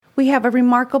we have a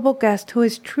remarkable guest who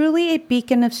is truly a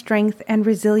beacon of strength and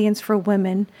resilience for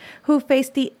women who face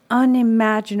the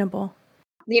unimaginable.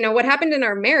 What happened in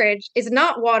our marriage is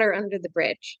not water under the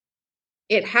bridge.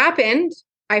 It happened.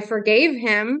 I forgave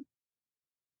him.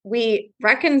 We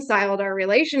reconciled our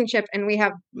relationship and we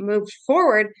have moved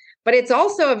forward. But it's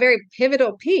also a very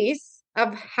pivotal piece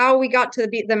of how we got to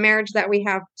the marriage that we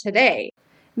have today.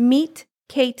 Meet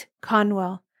Kate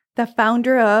Conwell, the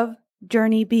founder of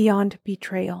Journey Beyond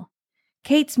Betrayal.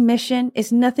 Kate's mission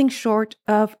is nothing short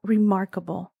of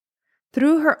remarkable.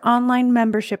 Through her online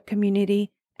membership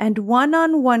community and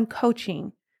one-on-one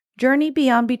coaching, Journey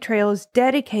Beyond Betrayal is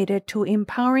dedicated to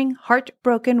empowering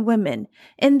heartbroken women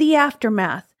in the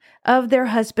aftermath of their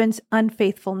husband's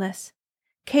unfaithfulness.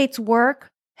 Kate's work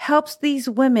helps these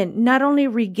women not only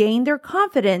regain their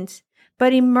confidence,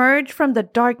 but emerge from the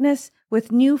darkness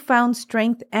with newfound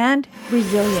strength and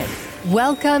resilience.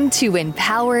 Welcome to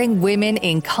Empowering Women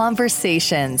in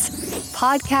Conversations,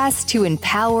 podcast to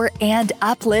empower and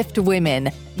uplift women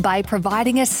by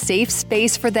providing a safe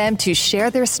space for them to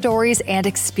share their stories and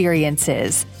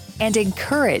experiences and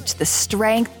encourage the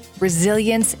strength,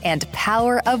 resilience, and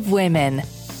power of women.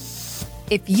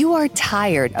 If you are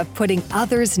tired of putting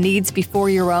others' needs before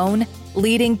your own,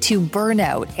 leading to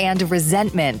burnout and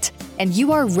resentment, and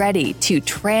you are ready to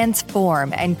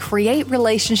transform and create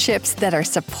relationships that are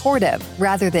supportive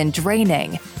rather than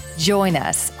draining, join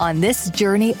us on this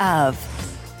journey of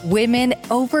women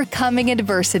overcoming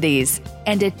adversities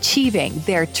and achieving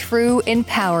their true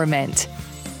empowerment.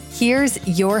 Here's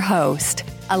your host,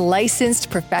 a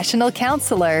licensed professional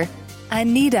counselor,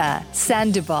 Anita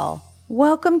Sandoval.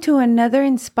 Welcome to another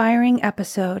inspiring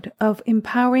episode of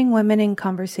Empowering Women in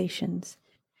Conversations.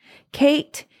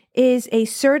 Kate is a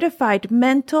certified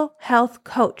mental health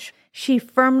coach. She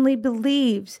firmly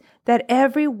believes that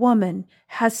every woman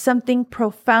has something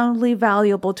profoundly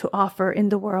valuable to offer in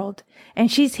the world,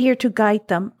 and she's here to guide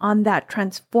them on that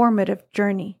transformative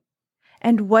journey.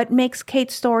 And what makes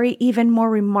Kate's story even more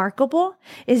remarkable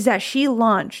is that she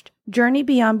launched Journey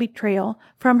Beyond Betrayal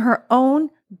from her own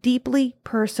deeply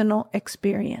personal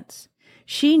experience.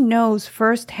 She knows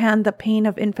firsthand the pain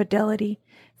of infidelity,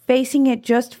 facing it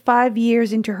just 5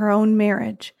 years into her own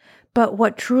marriage. But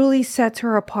what truly sets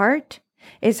her apart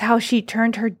is how she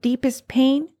turned her deepest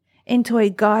pain into a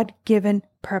God-given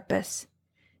purpose.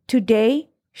 Today,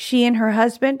 she and her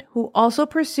husband, who also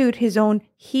pursued his own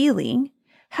healing,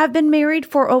 have been married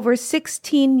for over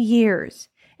 16 years,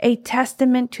 a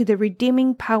testament to the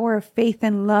redeeming power of faith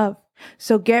and love.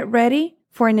 So get ready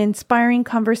for an inspiring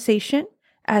conversation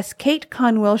as Kate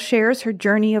Conwell shares her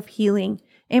journey of healing,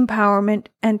 empowerment,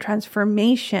 and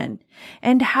transformation,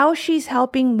 and how she's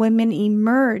helping women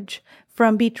emerge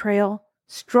from betrayal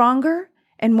stronger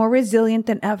and more resilient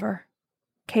than ever.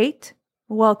 Kate,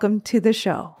 welcome to the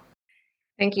show.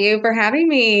 Thank you for having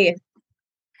me.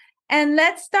 And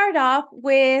let's start off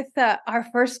with our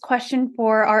first question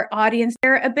for our audience.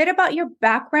 Share a bit about your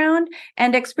background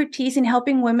and expertise in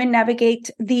helping women navigate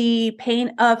the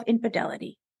pain of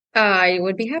infidelity. I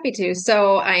would be happy to.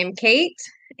 So I'm Kate,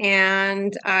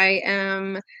 and I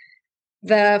am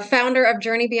the founder of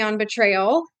Journey Beyond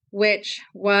Betrayal, which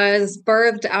was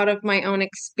birthed out of my own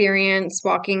experience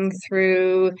walking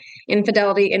through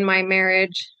infidelity in my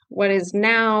marriage, what is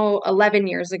now 11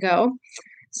 years ago.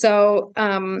 So,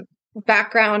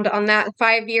 background on that,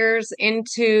 5 years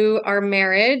into our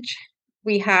marriage,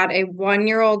 we had a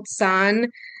 1-year-old son,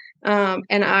 and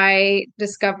I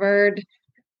discovered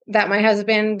that my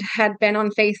husband had been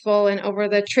unfaithful, and over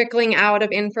the trickling out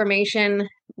of information,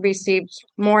 received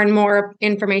more and more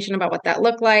information about what that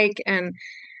looked like and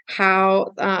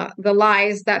how the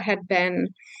lies that had been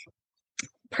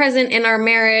present in our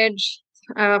marriage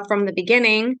from the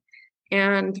beginning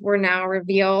and were now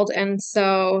revealed. And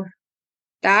so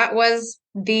that was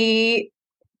to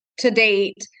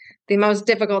date, the most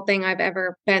difficult thing I've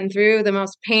ever been through, the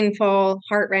most painful,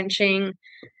 heart-wrenching,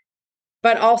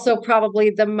 but also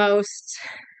probably the most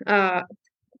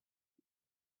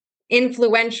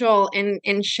influential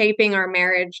in shaping our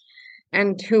marriage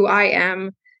and who I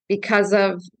am because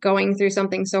of going through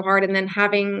something so hard and then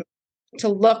having to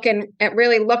look and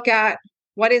really look at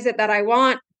what is it that I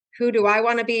want, who do I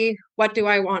want to be, what do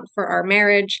I want for our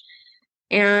marriage.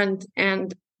 And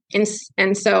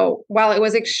so while it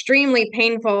was extremely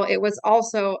painful, it was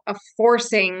also a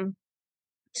forcing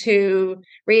to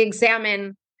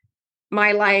re-examine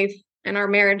my life and our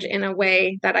marriage in a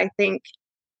way that I think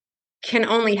can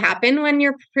only happen when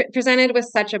you're presented with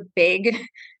such a big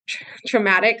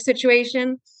traumatic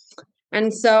situation.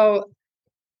 And so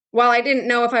while I didn't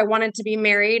know if I wanted to be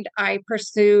married, I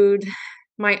pursued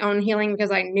my own healing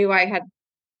because I knew I had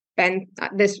been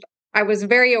I was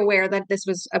very aware that this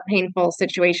was a painful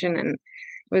situation and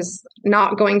was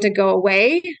not going to go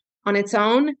away on its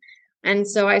own. And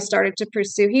so I started to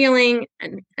pursue healing,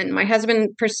 and my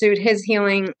husband pursued his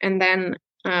healing. And then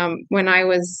when I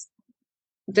was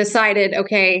decided,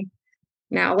 okay,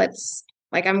 now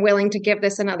I'm willing to give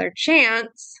this another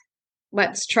chance.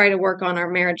 Let's try to work on our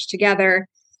marriage together.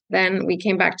 Then we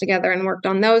came back together and worked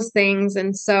on those things.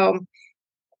 And so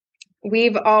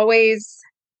we've always,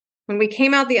 when we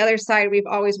came out the other side, we've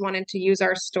always wanted to use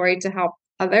our story to help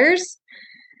others.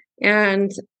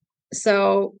 And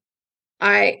so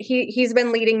he's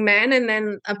been leading men. And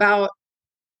then about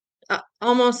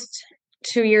almost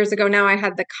 2 years ago now, I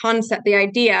had the concept, the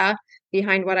idea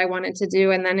behind what I wanted to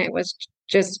do. And then it was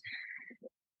just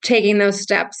taking those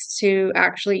steps to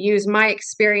actually use my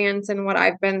experience and what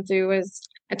I've been through is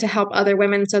to help other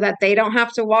women so that they don't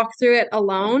have to walk through it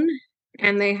alone,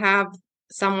 and they have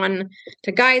someone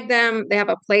to guide them. They have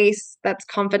a place that's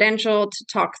confidential to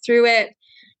talk through it,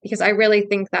 because I really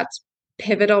think that's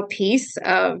pivotal piece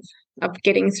of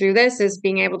getting through this is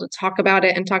being able to talk about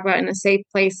it and talk about it in a safe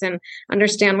place and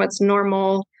understand what's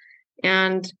normal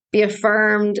and be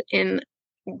affirmed in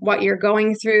what you're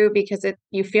going through, because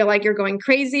you feel like you're going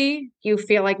crazy. You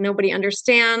feel like nobody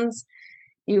understands.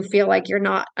 You feel like you're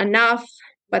not enough.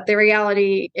 But the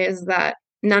reality is that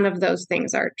none of those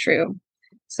things are true.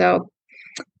 So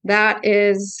that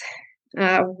is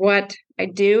what I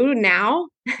do now.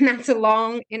 And that's a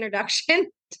long introduction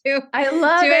to I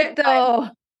love it though.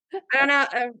 I don't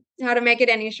know how to make it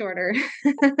any shorter. It's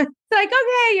like,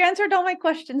 okay, you answered all my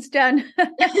questions, done.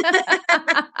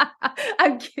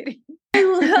 I'm kidding. I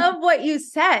love what you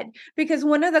said, because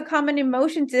one of the common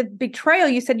emotions of betrayal,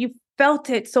 you said you felt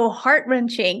it so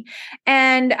heart-wrenching.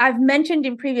 And I've mentioned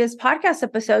in previous podcast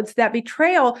episodes that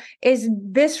betrayal is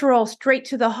visceral, straight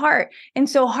to the heart. And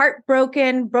so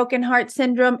broken heart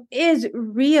syndrome is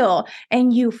real,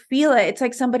 and you feel it. It's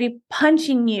like somebody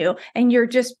punching you and you're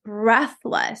just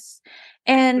breathless.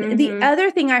 And the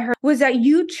other thing I heard was that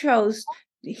you chose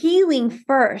healing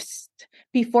first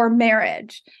before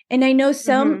marriage. And I know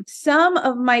some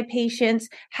of my patients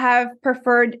have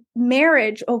preferred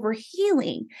marriage over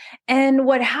healing. And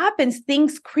what happens,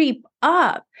 things creep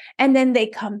up and then they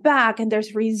come back, and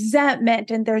there's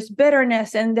resentment and there's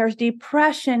bitterness and there's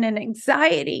depression and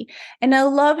anxiety. And I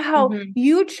love how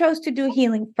you chose to do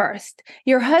healing first.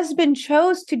 Your husband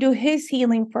chose to do his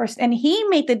healing first, and he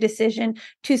made the decision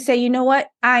to say, you know what,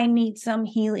 I need some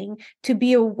healing. To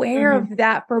be aware of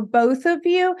that for both of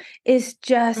you is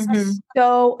just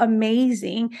so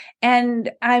amazing.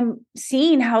 And I'm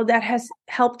seeing how that has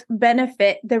helped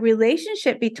benefit the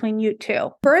relationship between you two.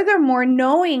 Furthermore,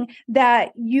 knowing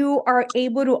that you are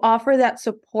able to offer that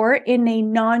support in a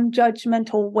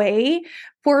non-judgmental way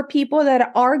for people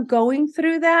that are going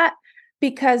through that,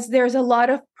 because there's a lot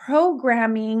of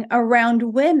programming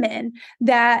around women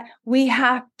that we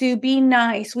have to be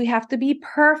nice, we have to be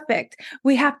perfect,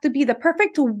 we have to be the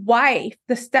perfect wife,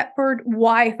 the Stepford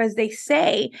wife, as they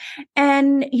say.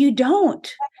 And you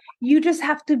don't. You just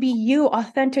have to be you,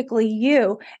 authentically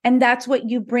you. And that's what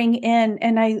you bring in.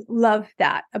 And I love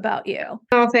that about you.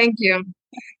 Oh, thank you.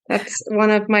 That's one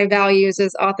of my values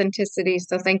is authenticity.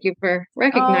 So thank you for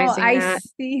recognizing that. I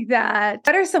see that.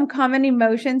 What are some common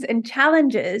emotions and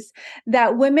challenges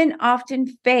that women often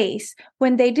face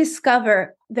when they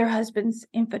discover their husband's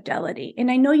infidelity?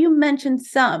 And I know you mentioned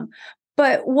some,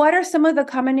 but what are some of the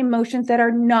common emotions that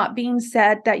are not being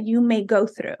said that you may go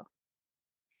through,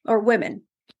 or women?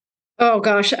 Oh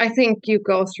gosh, I think you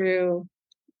go through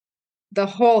the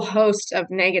whole host of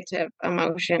negative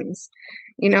emotions,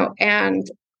 and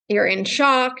you're in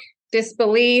shock,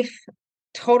 disbelief,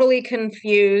 totally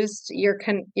confused.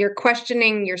 You're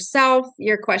questioning yourself.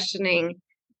 You're questioning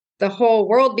the whole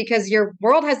world, because your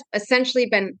world has essentially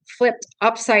been flipped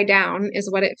upside down,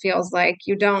 is what it feels like.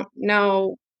 You don't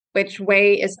know which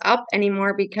way is up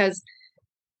anymore, because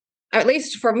at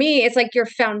least for me, it's like your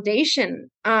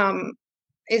foundation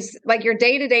is like your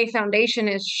day-to-day foundation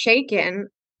is shaken.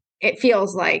 It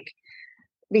feels like,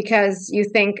 because you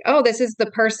think, oh, this is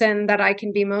the person that I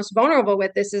can be most vulnerable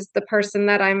with. This is the person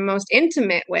that I'm most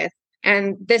intimate with.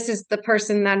 And this is the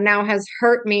person that now has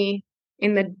hurt me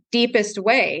in the deepest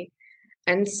way.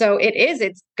 And so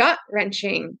it's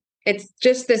gut-wrenching. It's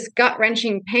just this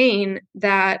gut-wrenching pain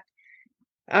that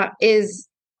is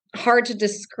hard to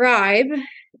describe.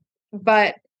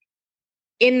 But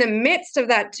in the midst of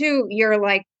that too, you're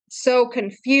like so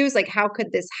confused, like, how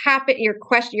could this happen?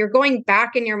 You're going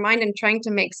back in your mind and trying to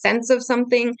make sense of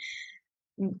something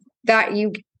that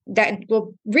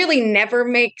will really never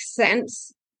make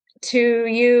sense to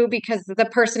you because the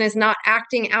person is not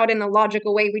acting out in a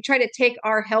logical way. We try to take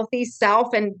our healthy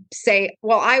self and say,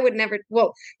 well, I would never,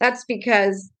 well, that's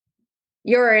because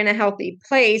you're in a healthy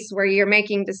place where you're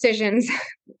making decisions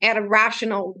in a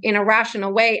rational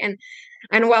way.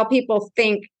 And while people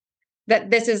think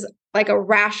that this is like a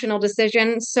rational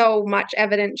decision, so much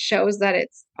evidence shows that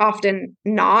it's often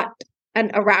not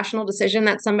a rational decision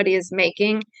that somebody is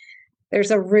making.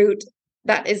 There's a root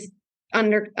that is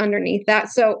underneath that.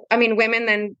 So, I mean, women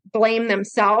then blame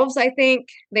themselves. I think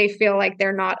they feel like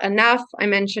they're not enough. I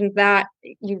mentioned that.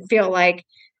 You feel like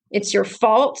it's your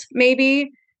fault,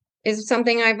 maybe, is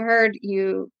something I've heard.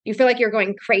 You feel like you're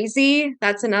going crazy.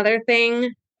 That's another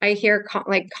thing I hear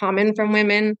common from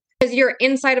women, because you're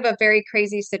inside of a very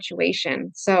crazy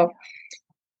situation. So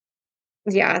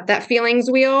yeah, that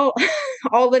feelings wheel,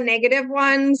 all the negative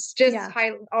ones, just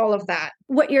all of that.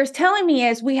 What you're telling me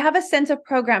is we have a sense of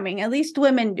programming, at least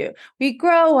women do. We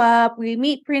grow up, we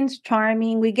meet Prince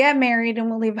Charming, we get married, and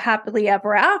we live happily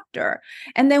ever after.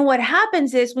 And then what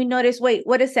happens is we notice, wait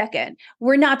a second,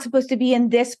 we're not supposed to be in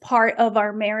this part of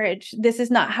our marriage. This is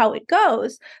not how it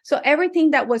goes. So everything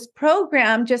that was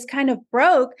programmed just kind of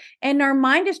broke, and our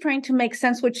mind is trying to make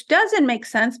sense, which doesn't make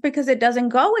sense because it doesn't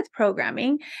go with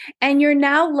programming. And you're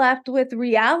now left with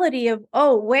reality of,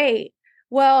 oh, wait,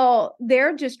 well,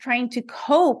 they're just trying to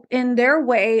cope in their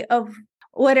way of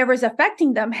whatever's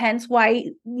affecting them. Hence why,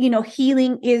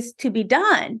 healing is to be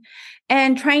done,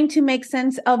 and trying to make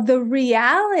sense of the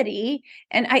reality.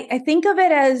 And I think of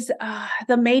it as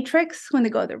the Matrix, when they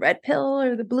go the red pill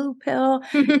or the blue pill,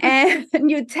 and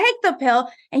you take the pill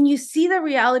and you see the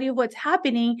reality of what's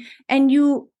happening, and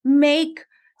you make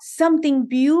something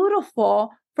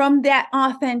beautiful from that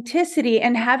authenticity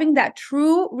and having that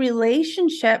true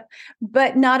relationship,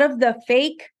 but not of the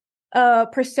fake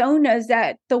personas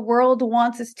that the world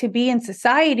wants us to be in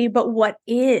society, but what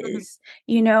is,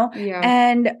 Yeah.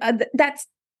 And that's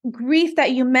grief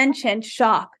that you mentioned,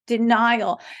 shock,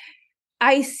 denial.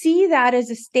 I see that as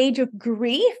a stage of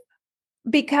grief,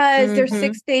 because there's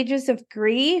 6 stages of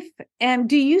grief. And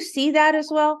do you see that as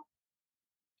well?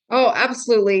 Oh,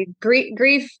 absolutely.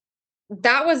 Grief.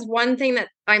 That was one thing that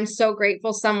I'm so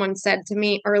grateful someone said to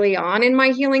me early on in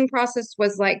my healing process,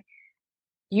 was like,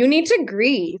 you need to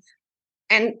grieve,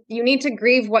 and you need to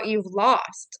grieve what you've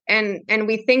lost. And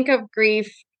we think of grief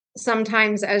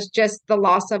sometimes as just the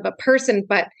loss of a person,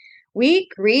 but we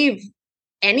grieve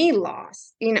any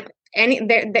loss,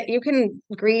 that you can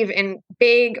grieve in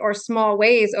big or small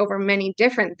ways over many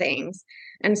different things.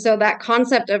 And so that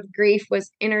concept of grief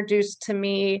was introduced to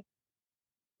me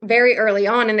very early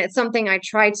on, and it's something I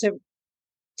try to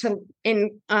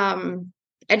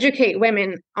educate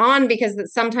women on, because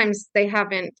sometimes they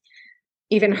haven't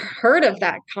even heard of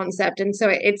that concept. And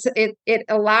so it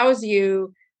allows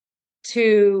you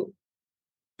to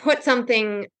put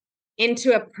something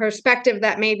into a perspective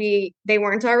that maybe they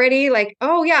weren't already. Like,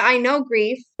 oh yeah, I know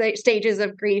grief, the stages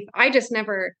of grief. I just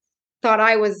never thought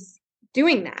I was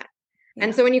doing that. Yeah.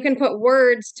 And so when you can put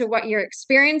words to what you're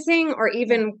experiencing, or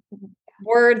even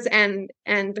words and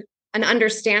an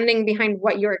understanding behind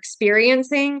what you're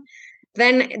experiencing,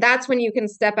 then that's when you can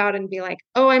step out and be like,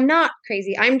 oh, I'm not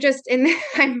crazy. I'm just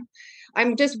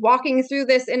I'm just walking through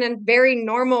this in a very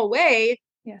normal way.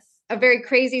 Yes. A very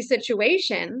crazy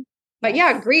situation. But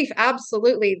yeah, grief,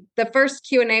 absolutely. The first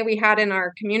Q&A we had in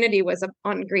our community was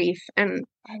on grief, and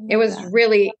it was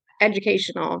really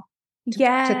educational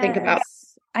to think about.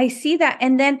 I see that.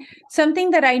 And then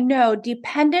something that I know,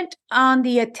 dependent on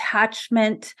the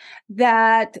attachment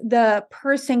that the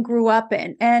person grew up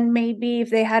in, and maybe if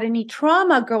they had any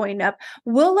trauma growing up,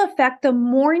 will affect the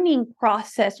mourning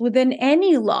process within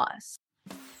any loss.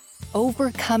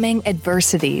 Overcoming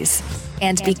adversities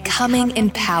and becoming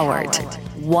empowered,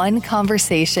 one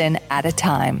conversation at a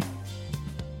time.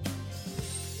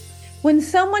 When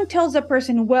someone tells a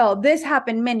person, well, this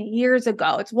happened many years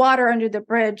ago, it's water under the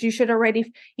bridge, you should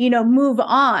already, move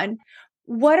on.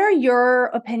 What are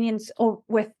your opinions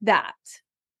with that?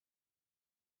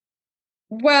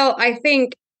 Well, I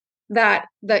think that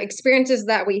the experiences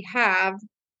that we have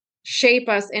shape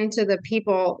us into the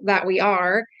people that we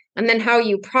are. And then how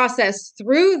you process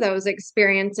through those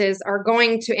experiences are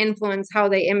going to influence how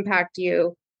they impact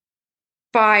you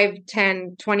 5,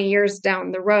 10, 20 years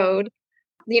down the road.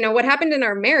 What happened in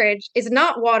our marriage is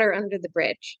not water under the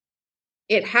bridge.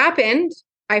 It happened.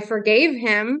 I forgave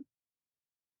him.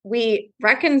 We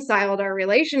reconciled our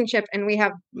relationship, and we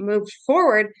have moved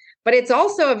forward. But it's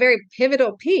also a very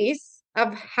pivotal piece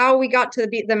of how we got to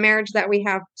the marriage that we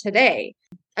have today,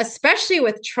 especially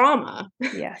with trauma.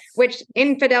 Yes. Which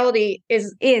infidelity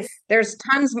is. There's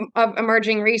tons of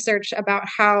emerging research about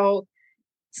how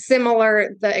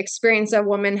similar, the experience a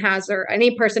woman has, or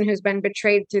any person who's been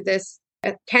betrayed through this,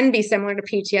 can be similar to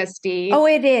PTSD. Oh,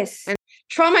 it is. And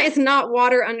trauma is not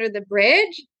water under the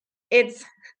bridge. It's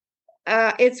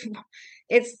a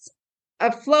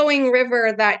flowing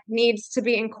river that needs to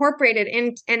be incorporated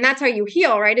in, and that's how you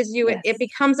heal, right? It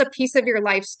becomes a piece of your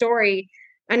life story,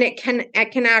 and it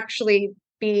can actually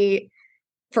be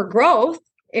for growth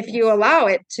if you allow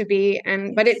it to be.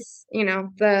 And but it's,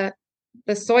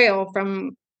 the soil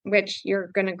from which you're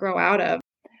going to grow out of.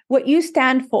 What you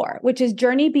stand for, which is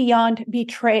Journey Beyond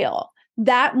Betrayal,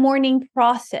 that mourning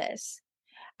process,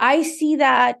 I see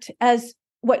that as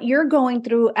what you're going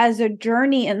through as a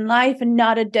journey in life and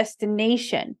not a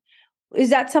destination. Is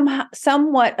that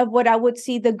somewhat of what I would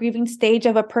see the grieving stage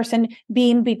of a person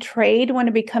being betrayed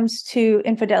when it comes to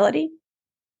infidelity?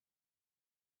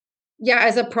 Yeah,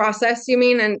 as a process, you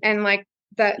mean, and like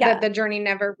the journey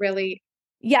never really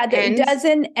ends. It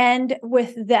doesn't end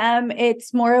with them.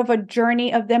 It's more of a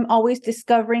journey of them always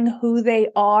discovering who they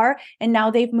are, and now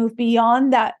they've moved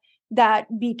beyond that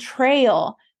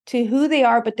betrayal to who they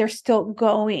are, but they're still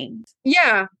going.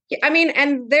 Yeah. I mean,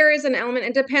 and there is an element,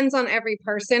 it depends on every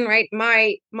person, right?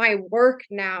 My work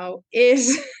now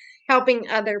is helping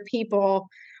other people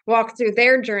walk through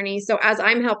their journey. So as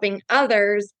I'm helping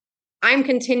others, I'm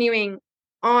continuing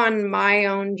on my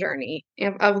own journey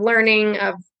of learning,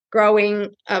 of growing,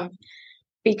 of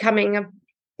becoming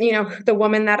the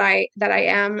woman that I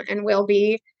am and will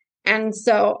be. And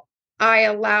so I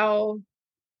allow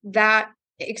that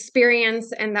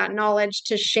experience and that knowledge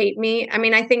to shape me. I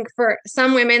mean, I think for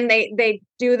some women, they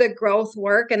do the growth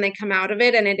work and they come out of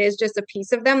it, and it is just a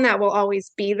piece of them that will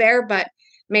always be there, but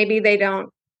maybe they don't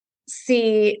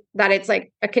see that it's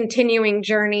like a continuing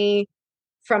journey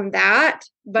from that.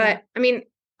 But I mean,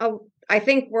 I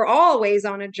think we're always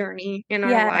on a journey in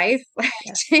our life.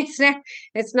 It's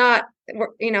not,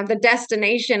 the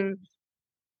destination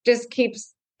just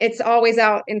keeps, it's always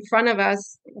out in front of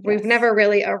us. We've never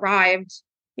really arrived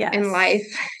in life.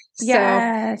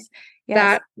 So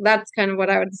that's kind of what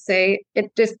I would say.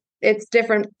 It's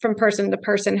different from person to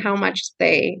person, how much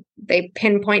they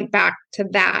pinpoint back to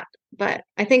that. But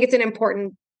I think it's an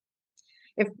important,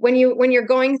 when you're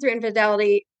going through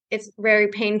infidelity, it's very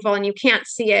painful and you can't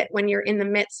see it when you're in the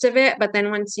midst of it. But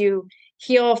then once you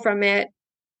heal from it,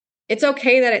 it's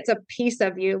okay that it's a piece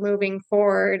of you moving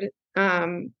forward,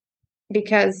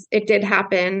 because it did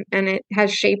happen and it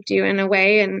has shaped you in a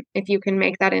way. And if you can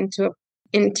make that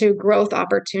into growth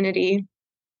opportunity,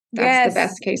 that's the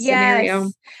best case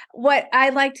scenario. What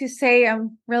I like to say,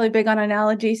 I'm really big on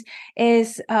analogies,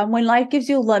 is when life gives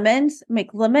you lemons,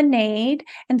 make lemonade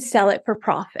and sell it for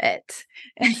profit.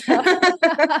 And so,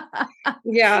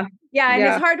 and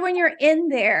it's hard when you're in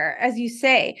there, as you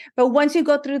say. But once you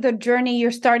go through the journey,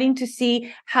 you're starting to see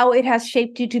how it has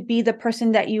shaped you to be the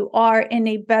person that you are in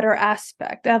a better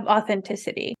aspect of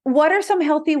authenticity. What are some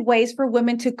healthy ways for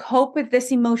women to cope with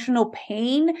this emotional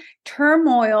pain,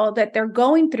 turmoil that they're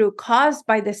going through caused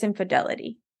by this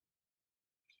infidelity?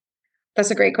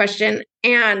 That's a great question.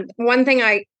 And one thing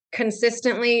I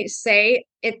consistently say,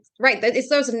 it's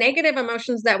those negative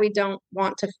emotions that we don't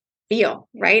want to feel,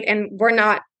 right? And we're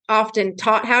not often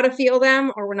taught how to feel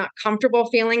them, or we're not comfortable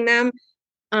feeling them.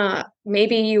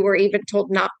 Maybe you were even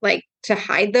told not to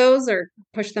hide those or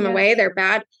push them away. They're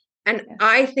bad. And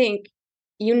I think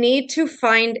you need to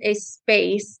find a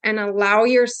space and allow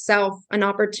yourself an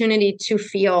opportunity to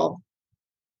feel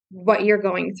what you're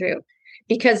going through,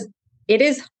 because it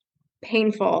is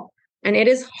painful and it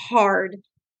is hard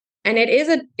and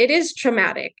it is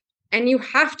traumatic, and you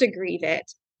have to grieve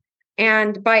it.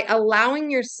 And by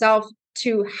allowing yourself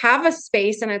to have a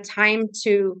space and a time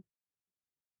to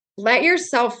let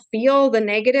yourself feel the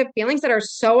negative feelings that are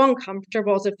so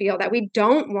uncomfortable to feel, that we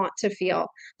don't want to feel,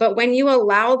 but when you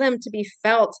allow them to be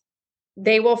felt,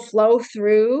 they will flow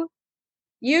through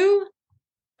you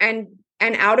and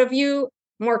out of you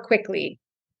more quickly,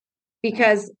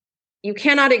 because you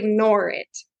cannot ignore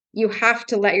it. You have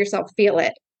to let yourself feel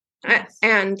it. Yes.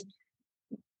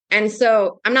 And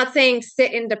so I'm not saying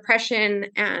sit in depression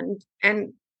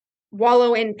and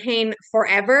wallow in pain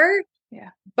forever. Yeah.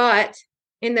 But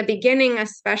in the beginning,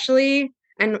 especially,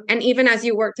 and even as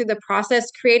you work through the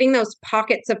process, creating those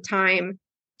pockets of time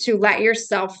to let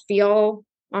yourself feel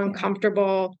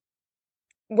uncomfortable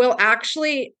will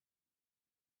actually,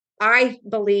 I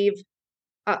believe,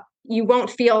 you won't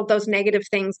feel those negative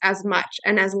things as much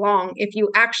and as long if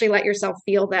you actually let yourself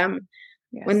feel them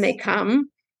when they come.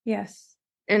 Yes.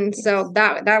 And so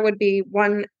that would be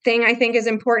one thing I think is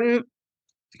important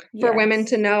for women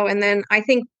to know. And then I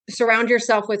think surround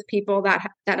yourself with people that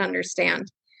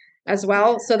understand as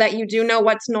well, so that you do know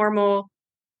what's normal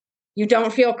you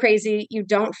don't feel crazy. You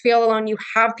don't feel alone. You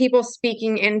have people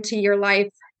speaking into your life,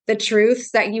 the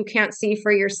truths that you can't see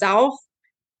for yourself,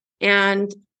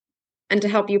 and to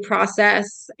help you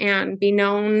process and be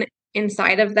known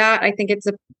inside of that. I think it's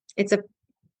a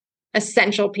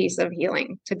essential piece of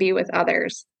healing to be with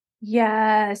others.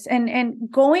 Yes. And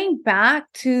going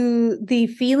back to the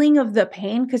feeling of the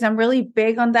pain, because I'm really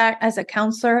big on that as a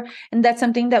counselor. And that's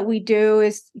something that we do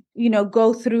is,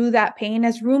 go through that pain.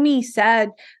 As Rumi said,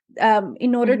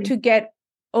 in order to get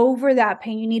over that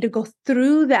pain, you need to go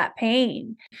through that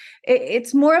pain.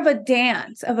 It's more of a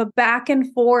dance, of a back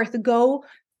and forth. Go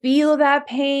feel that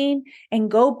pain and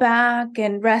go back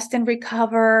and rest and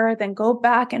recover, then go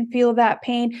back and feel that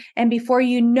pain. And before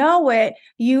you know it,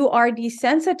 you are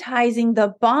desensitizing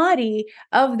the body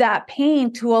of that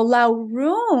pain to allow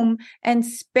room and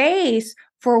space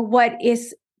for what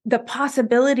is the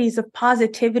possibilities of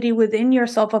positivity within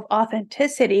yourself, of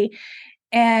authenticity.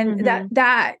 And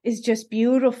that is just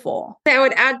beautiful. I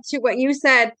would add to what you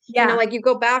said, like you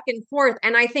go back and forth.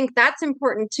 And I think that's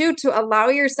important too, to allow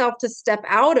yourself to step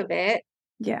out of it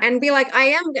and be like, I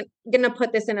am going to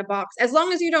put this in a box. As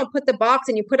long as you don't put the box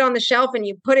and you put it on the shelf and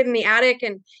you put it in the attic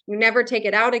and you never take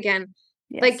it out again.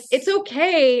 Yes. Like, it's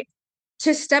okay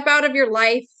to step out of your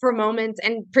life for moments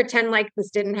and pretend like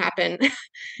this didn't happen.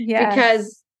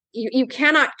 Because you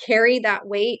cannot carry that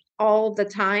weight all the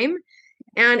time.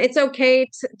 And it's okay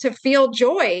to feel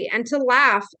joy and to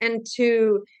laugh and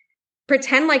to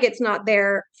pretend like it's not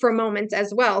there for moments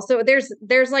as well. So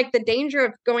there's like the danger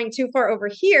of going too far over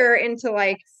here into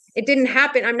like, it didn't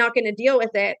happen, I'm not going to deal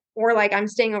with it, or like I'm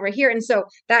staying over here. And so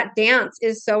that dance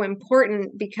is so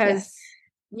important because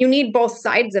you need both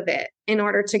sides of it in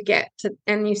order to get to,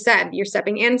 and you said you're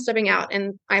stepping in, stepping out.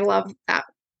 And I love that.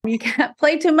 You can't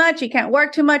play too much. You can't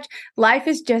work too much. Life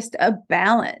is just a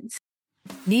balance.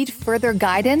 Need further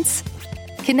guidance?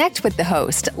 Connect with the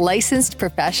host, licensed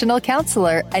professional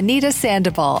counselor Anita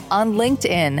Sandoval on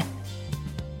LinkedIn.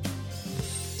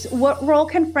 What role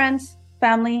can friends,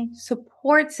 family,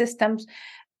 support systems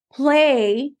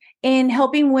play in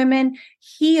helping women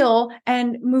heal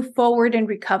and move forward and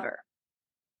recover?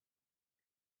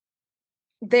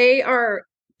 They are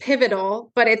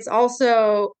pivotal, but it's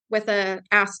also with an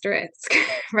asterisk,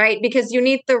 right? Because you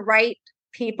need the right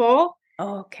people.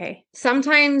 Okay.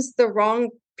 Sometimes the wrong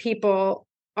people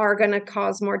are going to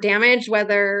cause more damage,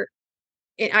 whether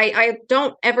I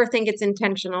don't ever think it's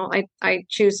intentional. I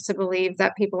choose to believe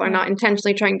that people are not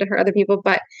intentionally trying to hurt other people.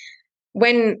 But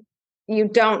when you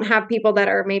don't have people that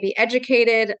are maybe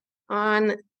educated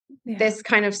on this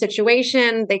kind of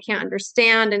situation, they can't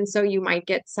understand. And so you might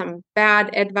get some bad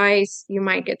advice. You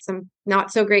might get some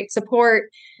not so great support.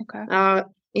 Okay.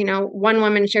 One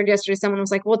woman shared yesterday, someone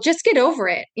was like, well, just get over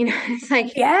it. It's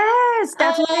like, yes,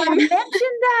 that's why I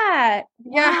mentioned that.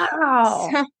 Wow.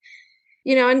 So,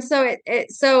 and so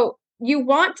so you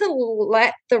want to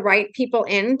let the right people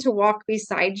in to walk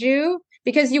beside you,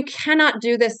 because you cannot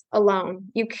do this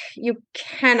alone. You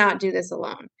cannot do this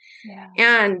alone. Yeah.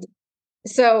 And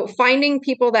so finding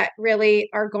people that really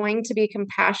are going to be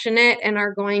compassionate and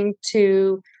are going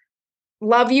to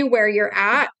love you where you're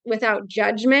at without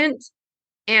judgment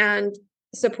and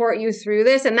support you through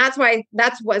this. And that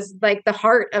was like the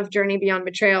heart of Journey Beyond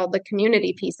Betrayal, the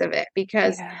community piece of it,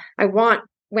 because I want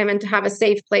women to have a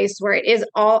safe place where it's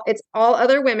all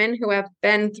other women who have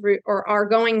been through or are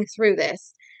going through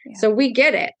this. Yeah. So we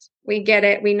get it.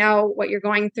 We know what you're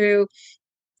going through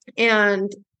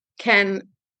and can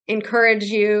encourage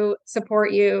you,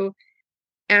 support you,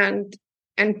 and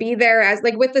be there as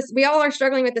like with this, we all are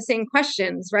struggling with the same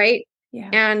questions, right? Yeah.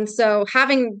 And so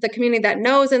having the community that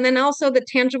knows, and then also the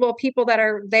tangible people that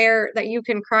are there that you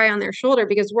can cry on their shoulder,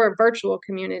 because we're a virtual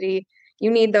community. You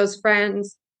need those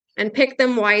friends, and pick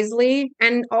them wisely.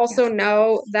 And also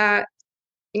know that,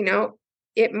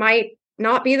 it might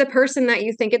not be the person that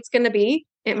you think it's going to be.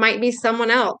 It might be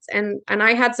someone else. And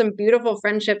I had some beautiful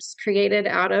friendships created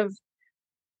out of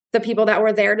the people that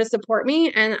were there to support me,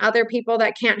 and other people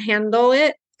that can't handle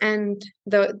it. And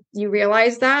you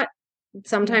realize that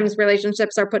sometimes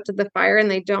relationships are put to the fire and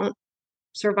they don't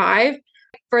survive.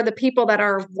 For the people that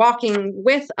are walking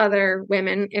with other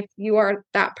women, if you are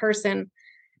that person,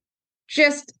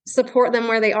 just support them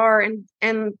where they are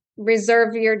and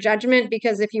reserve your judgment,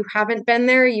 because if you haven't been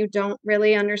there, you don't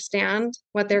really understand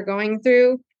what they're going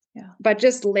through. Yeah. But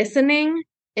just listening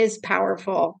is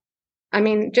powerful. I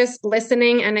mean, just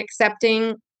listening and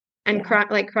accepting and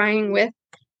crying with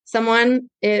someone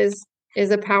is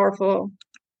a powerful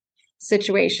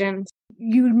situation.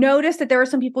 You noticed that there were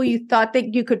some people you thought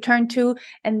that you could turn to,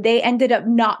 and they ended up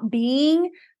not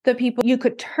being the people you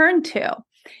could turn to.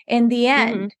 in the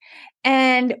Mm-hmm. end.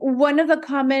 And one of the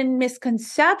common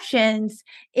misconceptions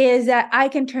is that I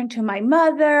can turn to my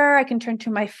mother, I can turn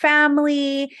to my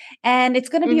family, and it's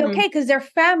going to be Mm-hmm. okay because they're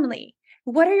family.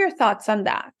 What are your thoughts on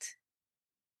that?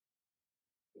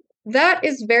 That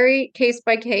is very case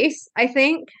by case, I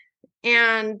think.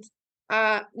 And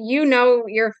you know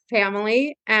your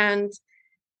family, and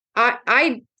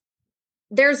I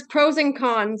there's pros and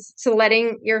cons to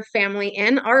letting your family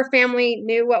in. Our family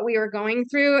knew what we were going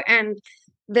through, and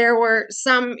there were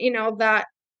some, that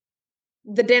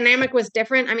the dynamic was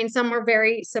different. I mean, some were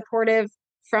very supportive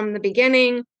from the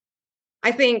beginning.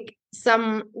 I think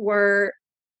some were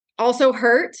also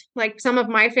hurt. Like some of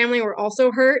my family were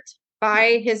also hurt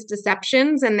by his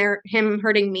deceptions and him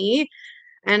hurting me.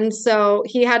 And so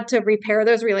he had to repair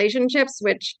those relationships,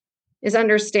 which is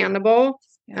understandable.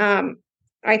 Yeah.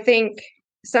 I think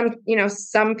some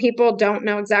people don't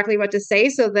know exactly what to say.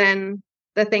 So then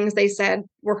the things they said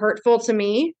were hurtful to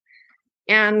me.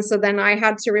 And so then I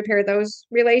had to repair those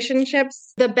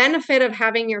relationships. The benefit of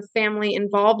having your family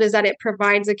involved is that it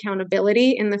provides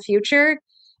accountability in the future.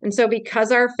 And so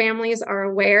because our families are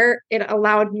aware, it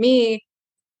allowed me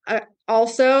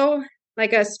also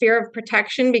like a sphere of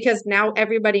protection because now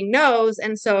everybody knows.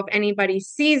 And so if anybody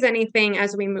sees anything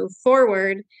as we move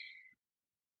forward,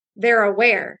 they're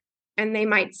aware and they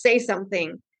might say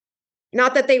something.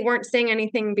 Not that they weren't saying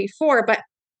anything before, but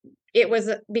it was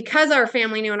because our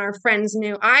family knew and our friends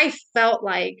knew, I felt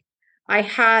like I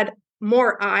had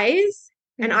more eyes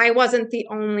and I wasn't the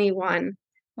only one.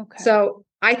 Okay. So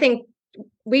I think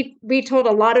we told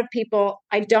a lot of people.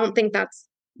 I don't think that's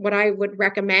what I would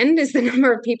recommend is the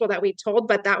number of people that we told,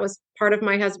 but that was part of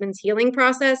my husband's healing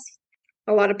process.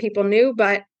 A lot of people knew,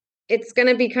 but it's going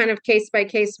to be kind of case by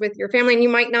case with your family. And you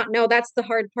might not know. That's the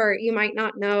hard part. You might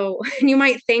not know. And you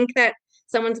might think that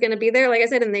someone's going to be there, like I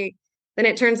said, and then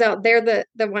it turns out they're the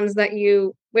ones that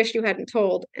you wish you hadn't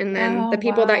told. And then the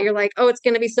people that you're like, oh, it's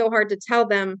going to be so hard to tell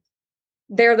them,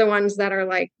 they're the ones that are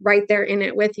like right there in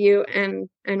it with you and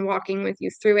walking with you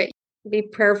through it. Be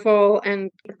prayerful and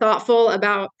thoughtful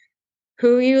about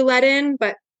who you let in,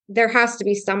 but there has to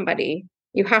be somebody.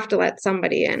 You have to let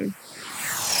somebody in.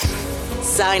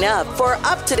 Sign up for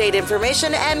up-to-date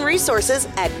information and resources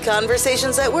at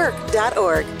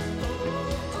conversationsatwork.org.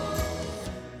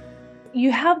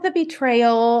 You have the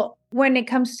betrayal when it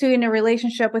comes to in a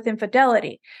relationship with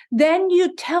infidelity. Then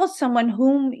you tell someone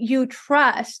whom you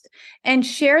trust and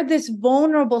share this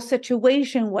vulnerable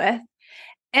situation with,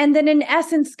 and then in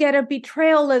essence get a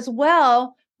betrayal as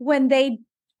well when they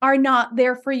are not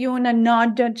there for you in a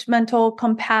non-judgmental,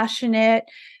 compassionate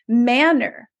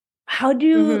manner. How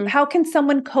can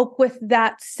someone cope with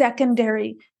that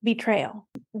secondary betrayal?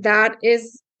 That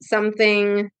is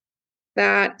something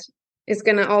that is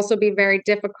going to also be very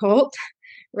difficult,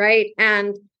 right?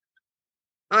 And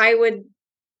I would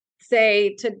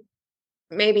say to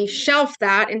maybe shelf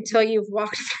that until you've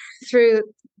walked through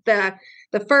the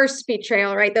first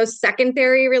betrayal, right? Those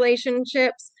secondary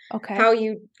relationships, okay, how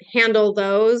you handle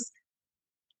those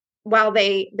while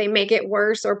they make it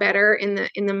worse or better in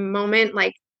the moment.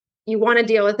 Like you want to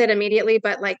deal with it immediately,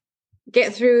 but like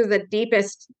get through the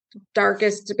deepest,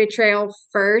 darkest betrayal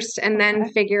first and then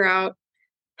figure out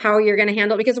how you're going to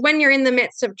handle it. Because when you're in the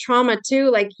midst of trauma too,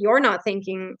 like you're not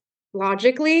thinking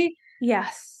logically.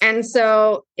 Yes. And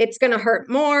so it's going to hurt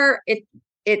more.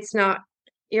 It's not,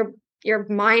 your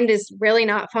mind is really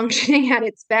not functioning at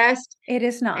its best. It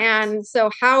is not. And so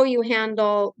how you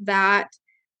handle that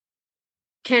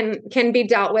can be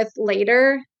dealt with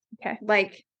later. Okay.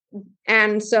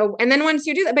 And then once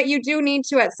you do that, but you do need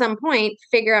to at some point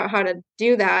figure out how to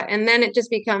do that. And then it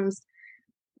just becomes,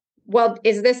 well,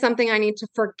 is this something I need to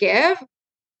forgive?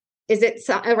 Is it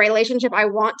a relationship I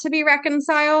want to be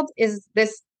reconciled? Is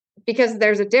this because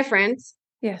there's a difference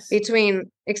between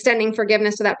extending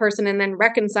forgiveness to that person and then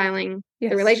reconciling the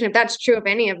relationship? That's true of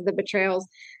any of the betrayals.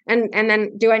 And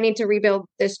then do I need to rebuild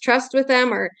this trust with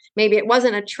them? Or maybe it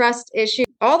wasn't a trust issue.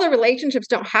 All the relationships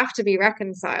don't have to be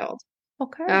reconciled.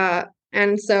 Okay.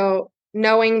 And so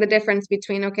knowing the difference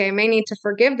between, okay, I may need to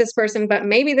forgive this person, but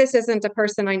maybe this isn't a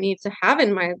person I need to have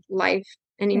in my life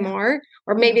anymore.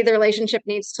 Or maybe the relationship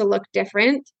needs to look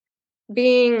different.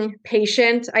 Being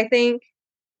patient, I think,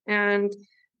 and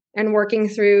working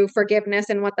through forgiveness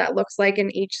and what that looks like in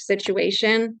each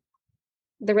situation.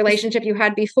 The relationship you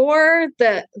had before,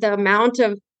 the amount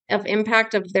of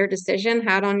impact of their decision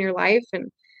had on your life. And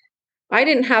I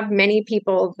didn't have many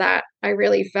people that I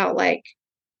really felt like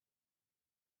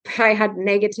I had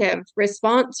negative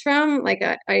response from.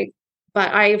 But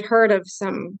I've heard of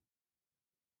some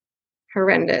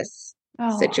horrendous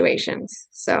situations.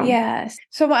 So yes.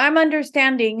 So I'm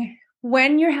understanding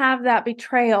when you have that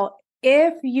betrayal,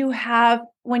 if you have,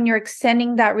 when you're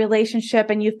extending that relationship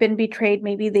and you've been betrayed,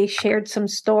 maybe they shared some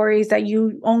stories that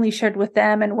you only shared with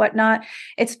them and whatnot,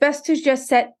 it's best to just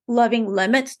set loving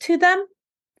limits to them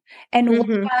and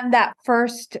work on that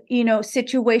first,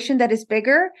 situation that is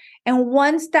bigger. And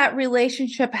once that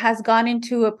relationship has gone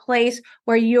into a place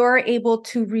where you're able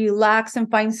to relax and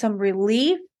find some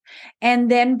relief, and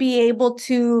then be able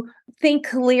to think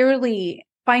clearly,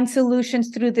 find solutions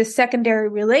through this secondary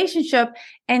relationship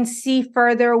and see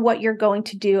further what you're going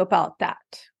to do about that.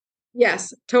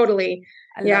 Yes, totally.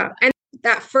 Yeah. And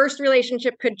that first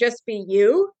relationship could just be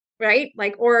you, right?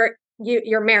 Like, or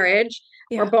your marriage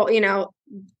or both,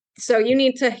 so you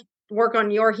need to work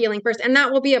on your healing first. And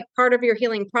that will be a part of your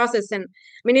healing process. And I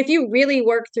mean, if you really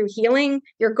work through healing,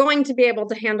 you're going to be able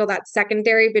to handle that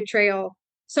secondary betrayal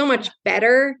so much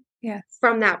better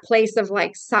from that place of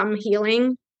like some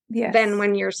healing than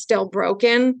when you're still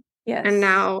broken. Yes. And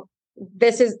now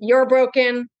you're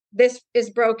broken, this is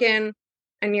broken,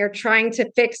 and you're trying to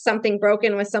fix something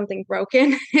broken with something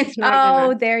broken. It's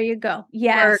not there you go.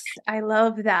 Yes. work. I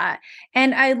love that.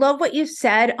 And I love what you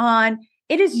said on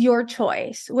it is your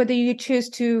choice, whether you choose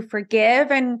to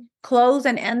forgive and close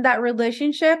and end that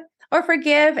relationship, or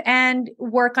forgive and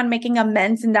work on making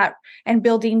amends in that and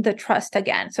building the trust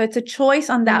again. So it's a choice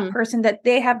on that person that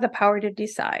they have the power to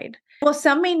decide. Well,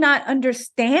 some may not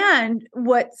understand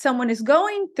what someone is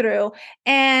going through,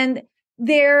 and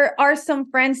there are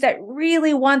some friends that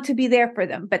really want to be there for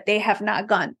them, but they have not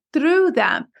gone through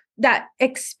that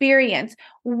experience.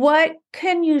 What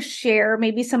can you share?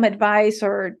 Maybe some advice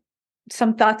or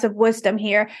some thoughts of wisdom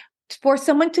here for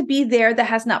someone to be there that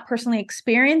has not personally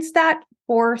experienced that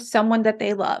for someone that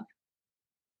they love?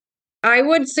 I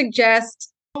would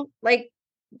suggest like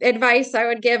advice I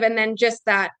would give, and then just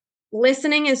that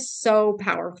listening is so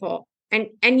powerful,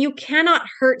 and you cannot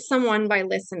hurt someone by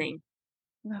listening.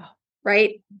 Oh,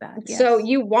 right? bad, yes. So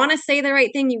you want to say the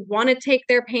right thing, you want to take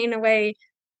their pain away.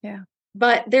 Yeah.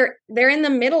 But they're in the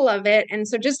middle of it, and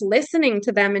so just listening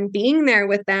to them and being there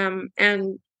with them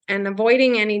and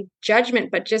avoiding any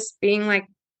judgment, but just being like,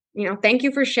 thank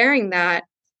you for sharing that.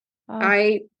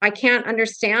 I can't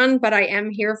understand, but I am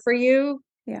here for you.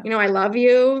 Yeah. I love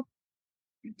you.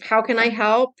 How can I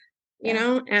help?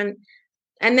 And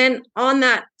then on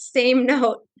that same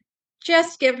note,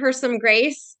 just give her some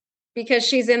grace, because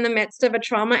she's in the midst of a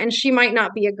trauma and she might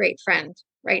not be a great friend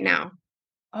right now.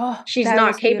 Oh, she's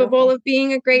not capable of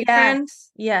being a great friend.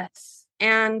 Yes.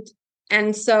 And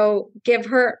so give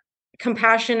her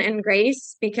compassion and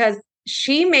grace, because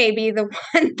she may be the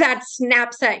one that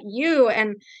snaps at you,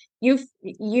 and you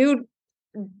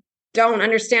don't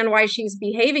understand why she's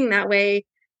behaving that way.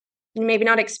 You maybe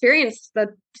not experienced the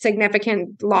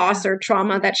significant loss or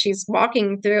trauma that she's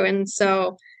walking through. And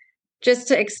so just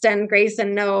to extend grace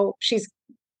and know she's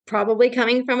probably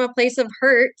coming from a place of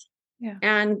hurt. Yeah.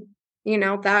 And,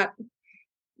 that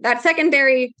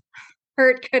secondary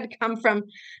hurt could come from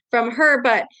her,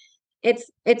 but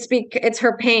it's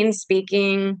her pain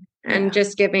speaking, and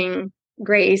just giving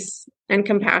grace and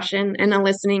compassion and a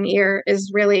listening ear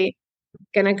is really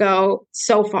going to go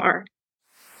so far.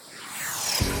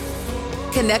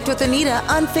 Connect with Anita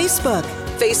on Facebook.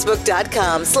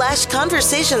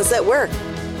 Facebook.com/conversationsthatwork.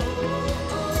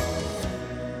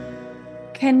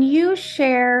 Can you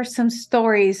share some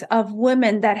stories of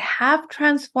women that have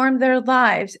transformed their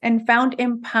lives and found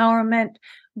empowerment,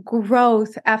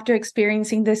 growth after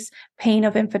experiencing this pain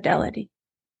of infidelity?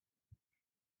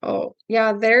 Oh,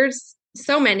 yeah, there's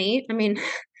so many. I mean,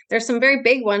 there's some very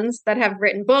big ones that have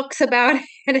written books about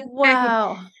it.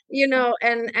 Wow.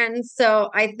 And so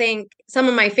I think some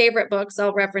of my favorite books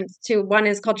I'll reference to, one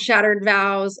is called Shattered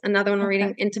Vows, another one we're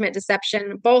reading, Intimate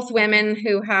Deception, both women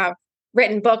who have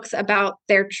written books about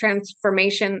their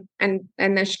transformation and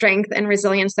the strength and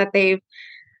resilience that they've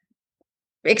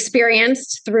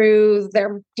experienced through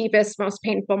their deepest, most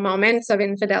painful moments of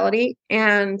infidelity.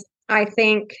 And I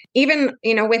think even,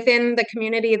 within the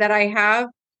community that I have,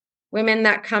 women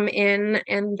that come in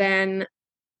and then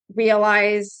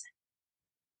realize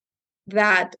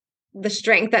that the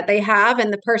strength that they have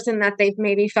and the person that they've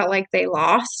maybe felt like they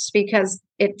lost because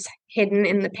it's hidden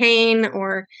in the pain,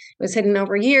 or it was hidden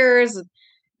over years,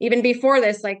 even before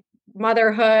this, like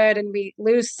motherhood, and we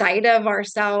lose sight of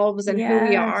ourselves and who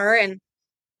we are. And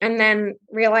then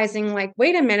realizing like,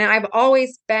 wait a minute, I've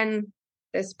always been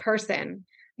this person,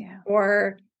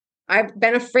 or I've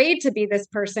been afraid to be this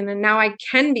person, and now I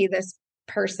can be this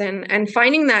person, and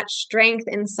finding that strength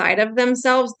inside of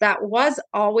themselves that was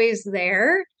always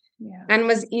there and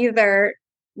was either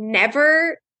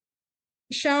never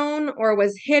shown or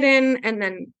was hidden and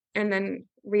then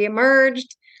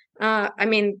reemerged. I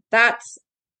mean, that's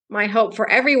my hope for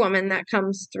every woman that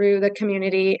comes through the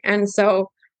community. And so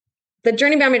the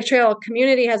Journey Beyond Betrayal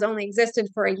community has only existed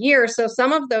for a year. So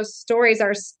some of those stories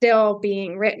are still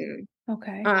being written.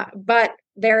 Okay. But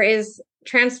there is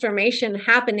transformation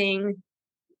happening,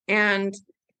 and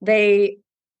they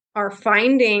are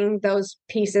finding those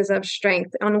pieces of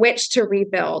strength on which to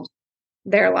rebuild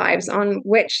their lives, on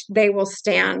which they will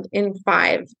stand in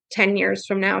 5-10 years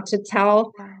from now to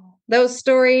tell those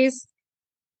stories.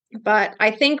 But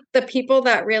I think the people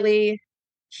that really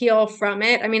heal from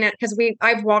it, I mean, because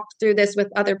I've walked through this with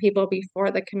other people before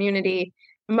the community.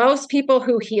 Most people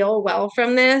who heal well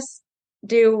from this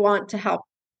do want to help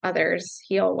others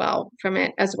heal well from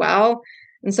it as well.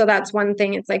 And so that's one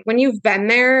thing. It's like when you've been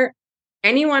there,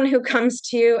 anyone who comes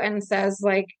to you and says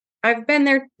like, I've been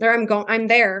there, I'm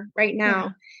there right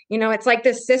now. It's like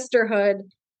this sisterhood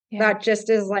that just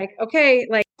is like, okay,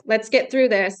 like, let's get through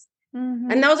this.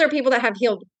 And those are people that have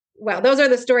healed well. Those are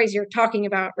the stories you're talking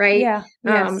about, right? Yeah.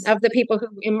 Yes. Of the people who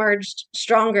emerged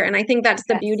stronger. And I think that's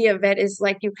the beauty of it, is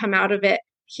like you come out of it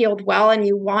healed well, and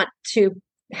you want to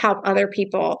help other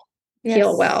people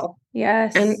heal well.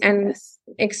 Yes. And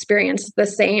experience the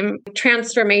same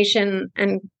transformation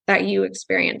and that you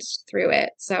experienced through it.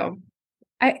 So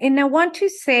I want to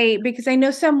say, because I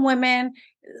know some women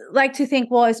like to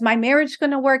think, well, is my marriage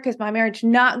going to work? Is my marriage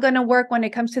not going to work when it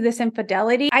comes to this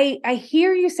infidelity? I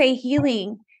hear you say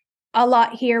healing a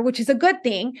lot here, which is a good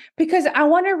thing, because I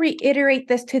want to reiterate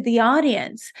this to the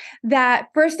audience, that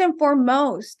first and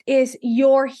foremost is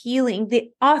your healing, the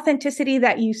authenticity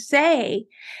that you say.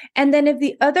 And then if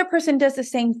the other person does the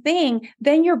same thing,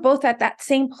 then you're both at that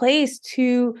same place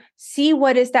to see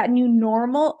what is that new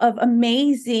normal of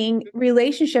amazing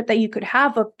relationship that you could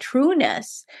have, of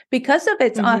trueness, because of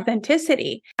its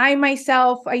authenticity. I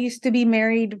used to be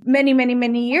married many, many,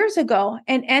 many years ago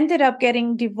and ended up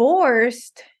getting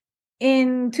divorced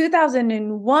in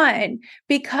 2001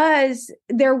 because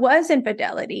there was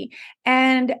infidelity,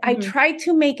 and I tried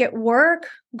to make it work.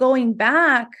 Going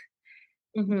back,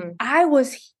 I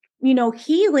was,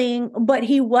 healing, but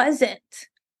he wasn't.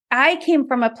 I came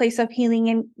from a place of healing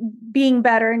and being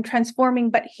better and transforming,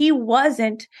 but he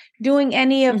wasn't doing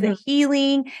any of the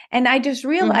healing. And I just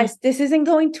realized this isn't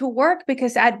going to work,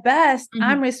 because at best,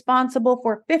 I'm responsible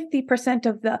for 50%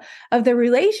 of the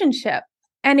relationship.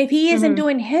 And if he isn't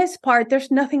doing his part,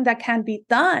 there's nothing that can be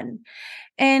done.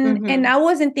 And I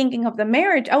wasn't thinking of the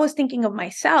marriage. I was thinking of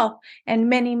myself. And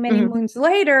many, many moons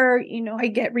later, I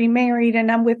get remarried,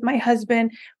 and I'm with my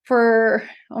husband for,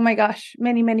 oh my gosh,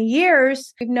 many, many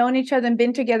years. We've known each other and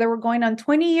been together. We're going on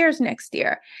 20 years next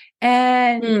year.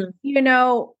 And,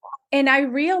 and I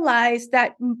realized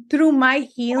that through my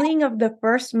healing of the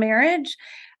first marriage,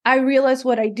 I realized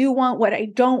what I do want, what I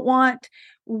don't want,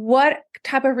 what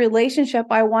type of relationship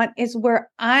I want, is where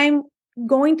I'm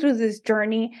going through this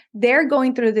journey. They're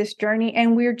going through this journey,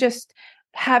 and we're just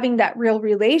having that real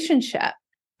relationship.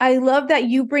 I love that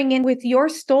you bring in with your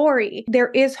story. There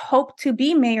is hope to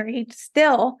be married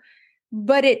still,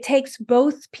 but it takes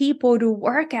both people to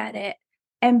work at it,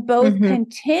 and both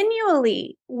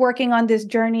continually working on this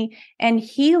journey and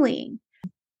healing.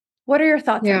 What are your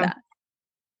thoughts on that?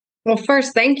 Well,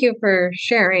 first, thank you for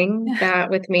sharing that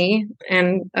with me.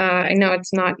 And I know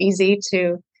it's not easy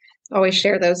to always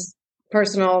share those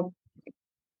personal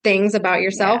things about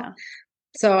yourself. Yeah.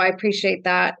 So I appreciate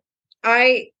that.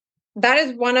 That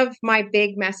is one of my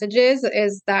big messages,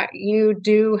 is that you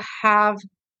do have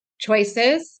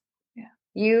choices. Yeah.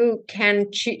 You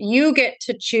get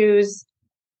to choose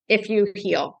if you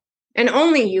heal, and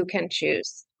only you can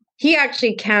choose. He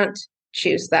actually can't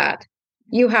choose that.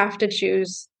 You have to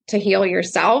choose to heal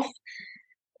yourself.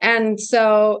 And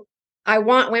so I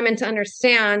want women to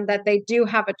understand that they do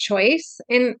have a choice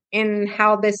in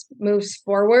how this moves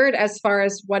forward, as far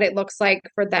as what it looks like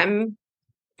for them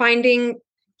finding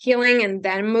healing and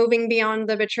then moving beyond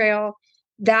the betrayal.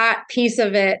 That piece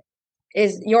of it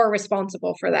is, you're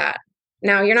responsible for that.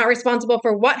 Now, you're not responsible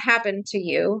for what happened to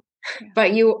you,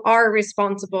 but you are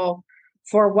responsible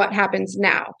for what happens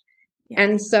now. Yes.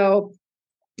 And so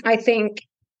I think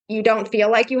you don't feel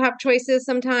like you have choices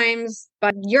sometimes,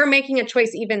 but you're making a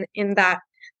choice even in that.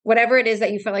 Whatever it is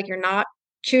that you feel like you're not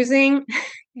choosing,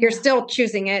 you're still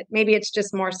choosing it. Maybe it's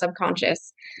just more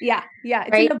subconscious. Yeah. Yeah.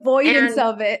 It's an avoidance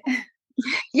of it.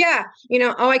 Yeah.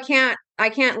 I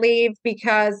can't leave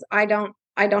because I don't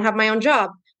have my own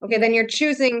job. Okay. Then you're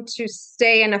choosing to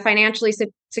stay in a financially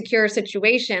secure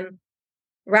situation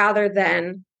rather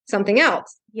than something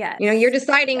else. Yes. You're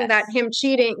deciding that him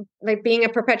cheating, like being a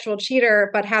perpetual cheater,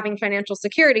 but having financial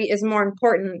security is more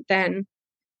important than.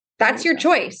 That's your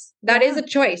choice. That is a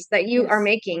choice that you are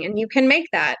making, and you can make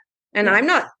that. And I'm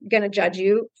not going to judge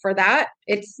you for that.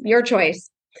 It's your choice.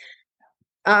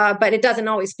 But it doesn't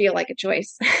always feel like a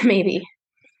choice, maybe.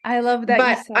 I love that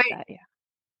you said that. Yeah.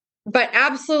 But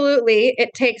absolutely,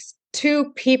 it takes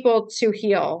two people to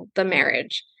heal the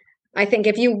marriage. I think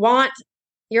if you want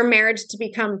your marriage to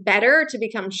become better, to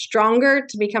become stronger,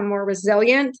 to become more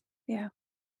resilient,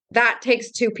 that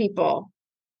takes two people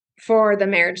for the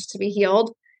marriage to be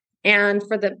healed and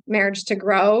for the marriage to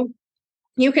grow.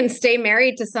 You can stay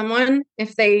married to someone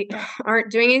if they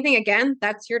aren't doing anything. Again,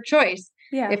 that's your choice.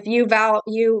 If you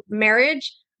value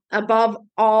marriage above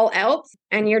all else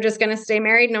and you're just going to stay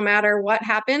married no matter what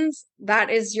happens, that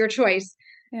is your choice.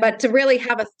 But to really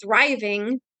have a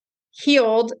thriving,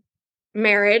 healed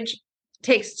marriage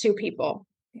takes two people.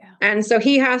 And so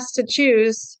he has to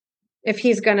choose if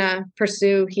he's going to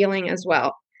pursue healing as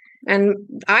well. And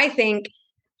I think,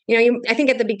 I think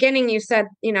at the beginning you said,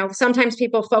 sometimes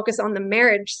people focus on the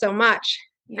marriage so much.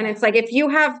 And it's like, if you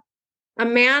have a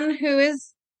man who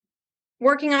is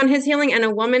working on his healing and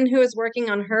a woman who is working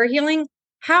on her healing,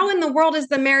 how in the world is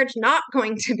the marriage not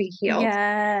going to be healed?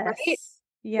 Right?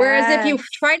 Whereas if you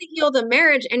try to heal the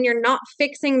marriage and you're not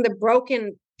fixing the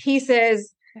broken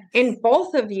pieces in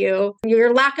both of you,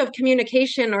 your lack of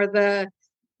communication or the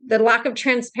lack of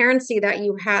transparency that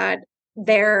you had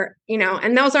there,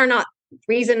 and those are not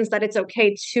reasons that it's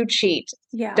okay to cheat.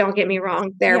 Don't get me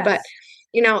wrong there, but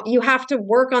you have to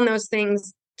work on those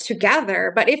things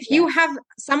together. But if you have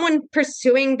someone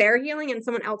pursuing their healing and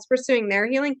someone else pursuing their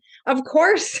healing, of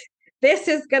course, this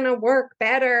is going to work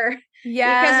better because you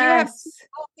have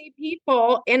healthy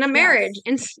people in a marriage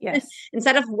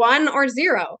instead of one or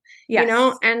zero,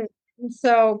 and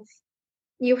so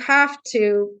you have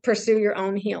to pursue your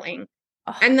own healing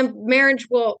and the marriage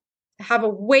will have a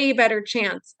way better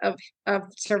chance of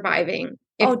surviving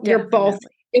if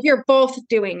you're both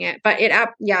doing it. But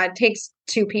it takes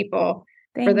two people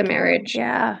for the marriage.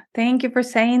 Yeah. Thank you for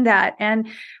saying that. And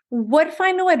what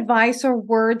final advice or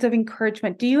words of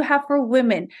encouragement do you have for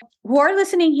women who are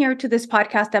listening here to this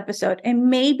podcast episode and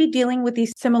may be dealing with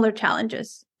these similar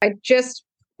challenges? I just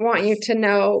want you to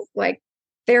know,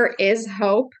 there is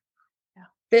hope.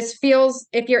 This feels,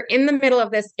 if you're in the middle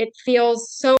of this, it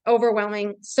feels so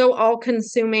overwhelming, so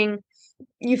all-consuming.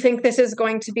 You think this is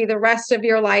going to be the rest of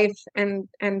your life and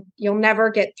you'll never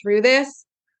get through this.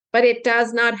 But it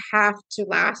does not have to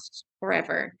last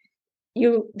forever.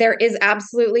 There is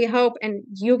absolutely hope, and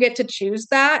you get to choose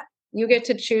that. You get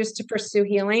to choose to pursue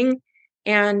healing,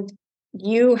 and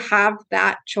you have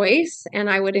that choice. And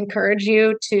I would encourage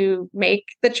you to make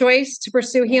the choice to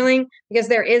pursue healing because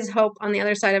there is hope on the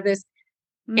other side of this.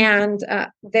 And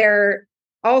there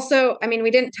also,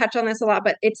 we didn't touch on this a lot,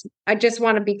 but I just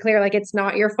want to be clear, it's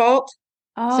not your fault.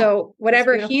 So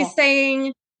whatever he's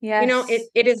saying,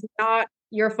 it is not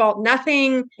your fault.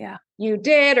 Nothing you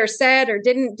did or said or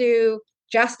didn't do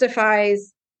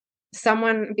justifies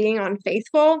someone being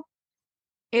unfaithful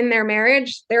in their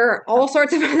marriage. There are all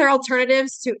sorts of other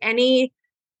alternatives to any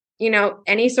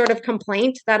sort of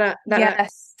complaint that a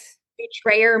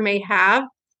betrayer may have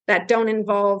that don't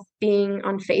involve being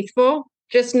unfaithful.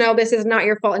 Just know this is not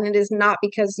your fault, and it is not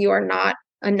because you are not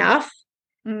enough.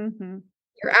 You're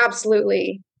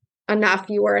absolutely enough.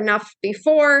 You were enough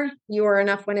before, you were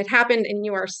enough when it happened, and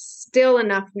you are still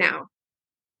enough now.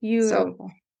 Beautiful. So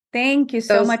thank you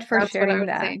so much for sharing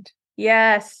that. Say.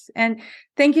 Yes. And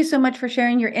thank you so much for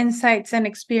sharing your insights and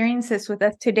experiences with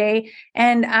us today.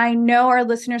 And I know our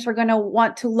listeners are going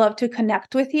to love to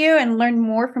connect with you and learn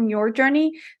more from your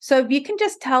journey. So if you can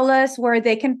just tell us where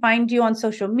they can find you on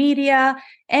social media,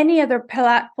 any other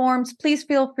platforms, please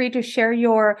feel free to share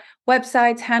your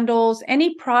websites, handles,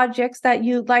 any projects that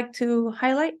you'd like to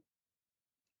highlight.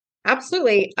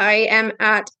 Absolutely. I am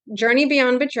at Journey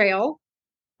Beyond Betrayal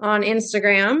on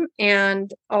Instagram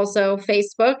and also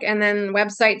Facebook, and then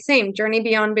website same,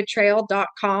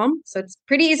 journeybeyondbetrayal.com. So it's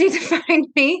pretty easy to find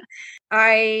me.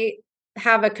 I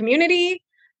have a community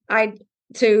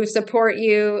to support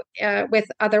you with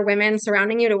other women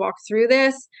surrounding you to walk through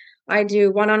this. I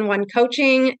do one-on-one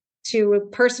coaching to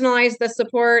personalize the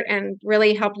support and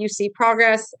really help you see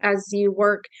progress as you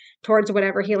work towards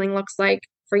whatever healing looks like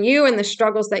for you and the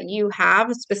struggles that you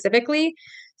have specifically.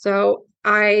 So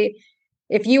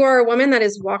if you are a woman that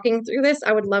is walking through this,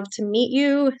 I would love to meet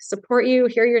you, support you,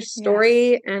 hear your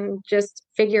story, and just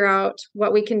figure out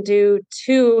what we can do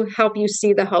to help you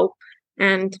see the hope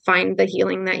and find the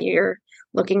healing that you're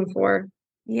looking for.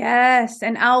 Yes.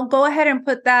 And I'll go ahead and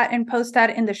put that and post that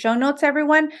in the show notes,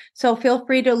 everyone. So feel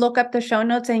free to look up the show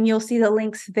notes and you'll see the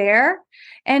links there.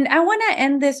 And I want to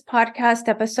end this podcast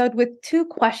episode with 2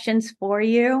 questions for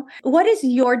you. What is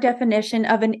your definition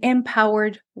of an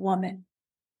empowered woman?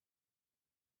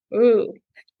 Ooh,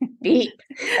 deep.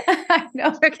 I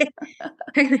know. Okay.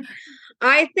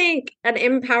 I think an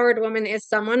empowered woman is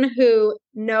someone who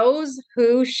knows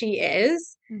who she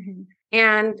is Mhm.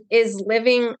 and is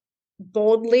living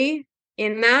boldly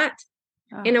in that,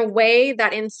 in a way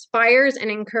that inspires and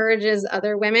encourages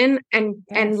other women and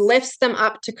Yes. lifts them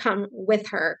up to come with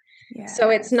her. Yes. So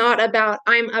it's not about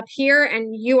I'm up here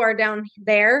and you are down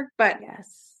there, but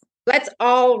Yes. let's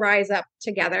all rise up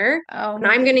together. Oh, And my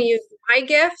I'm going to goodness. use my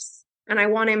gifts, and I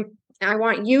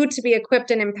want you to be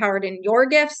equipped and empowered in your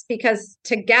gifts, because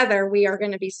together we are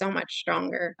going to be so much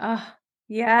stronger. Oh,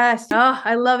 yes. Oh,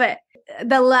 I love it.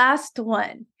 The last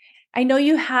one. I know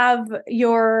you have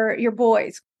your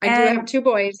boys. I do have 2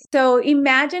 boys. So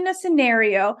imagine a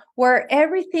scenario where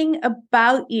everything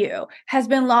about you has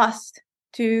been lost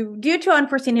due to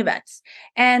unforeseen events.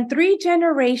 And 3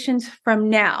 generations from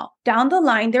now, down the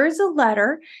line, there is a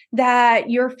letter that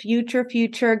your future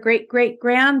great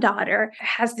granddaughter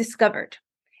has discovered.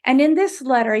 And in this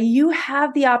letter, you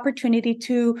have the opportunity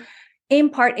to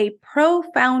impart a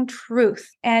profound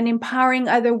truth and empowering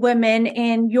other women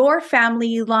in your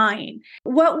family line.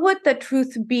 What would the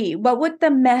truth be? What would the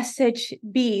message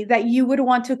be that you would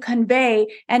want to convey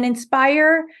and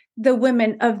inspire the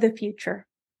women of the future?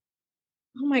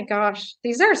 Oh my gosh,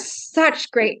 these are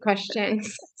such great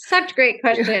questions. Such great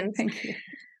questions. Thank you.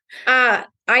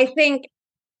 I think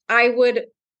I would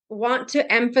want to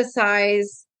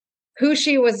emphasize who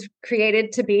she was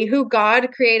created to be, who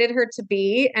God created her to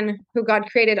be, and who God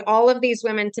created all of these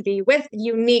women to be, with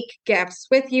unique gifts,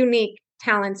 with unique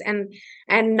talents,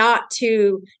 and not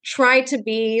to try to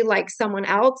be like someone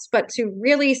else, but to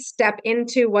really step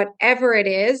into whatever it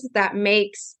is that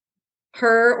makes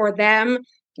her or them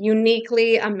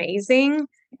uniquely amazing,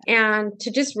 and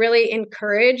to just really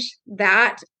encourage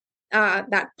that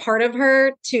part of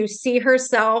her to see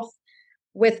herself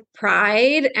with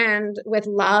pride and with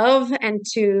love, and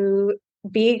to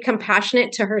be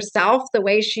compassionate to herself the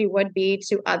way she would be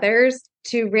to others,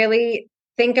 to really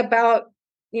think about,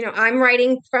 I'm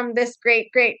writing from this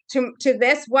great to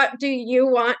this. What do you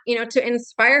want, to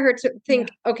inspire her to think,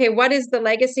 okay, what is the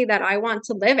legacy that I want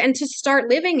to live, and to start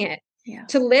living it,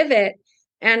 to live it,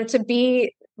 and to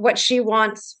be what she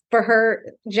wants for her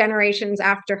generations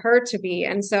after her to be.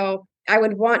 And so I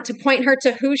would want to point her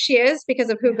to who she is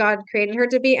because of who God created her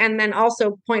to be, and then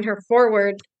also point her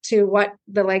forward to what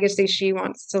the legacy she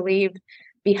wants to leave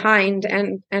behind.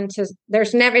 And to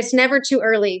it's never too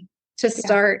early to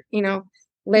start,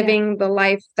 living the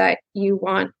life that you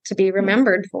want to be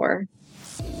remembered for.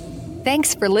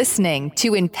 Thanks for listening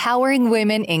to Empowering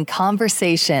Women in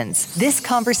Conversations. This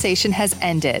conversation has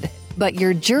ended, but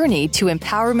your journey to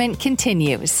empowerment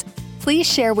continues.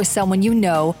 Please share with someone you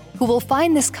know who will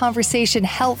find this conversation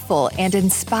helpful and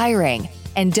inspiring.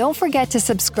 And don't forget to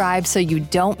subscribe so you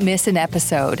don't miss an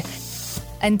episode.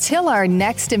 Until our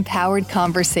next empowered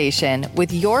conversation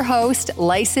with your host,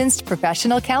 licensed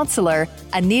professional counselor,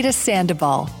 Anita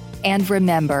Sandoval. And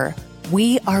remember,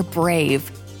 we are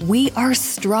brave. We are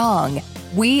strong.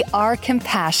 We are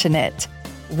compassionate.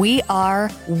 We are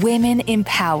women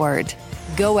empowered.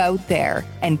 Go out there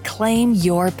and claim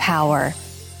your power.